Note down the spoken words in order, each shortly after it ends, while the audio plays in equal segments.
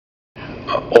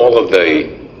All of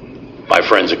my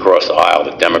friends across the aisle,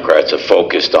 the Democrats, are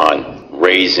focused on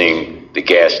raising the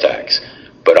gas tax.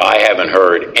 But I haven't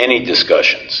heard any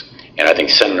discussions, and I think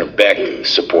Senator Beck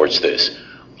supports this,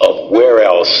 of where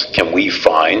else can we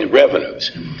find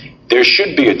revenues. There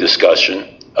should be a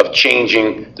discussion of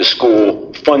changing the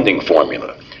school funding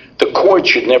formula. The court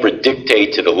should never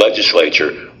dictate to the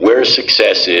legislature where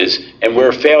success is and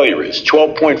where failure is.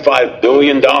 $12.5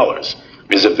 billion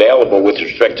is available with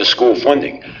respect to school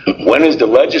funding. When is the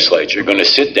legislature going to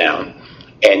sit down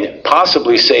and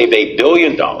possibly save $1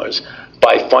 billion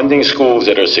by funding schools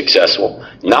that are successful?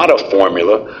 Not a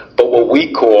formula, but what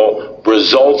we call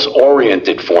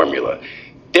results-oriented formula.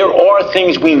 There are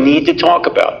things we need to talk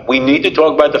about. We need to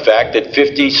talk about the fact that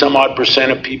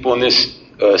 50-some-odd% of people in this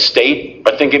state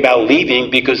are thinking about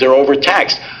leaving because they're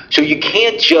overtaxed. So you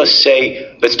can't just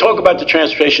say, let's talk about the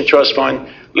Transportation Trust Fund,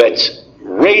 let's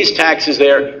raise taxes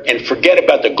there, and forget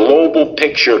about the global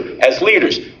picture as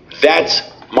leaders. That's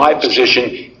my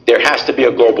position. There has to be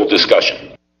a global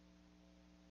discussion.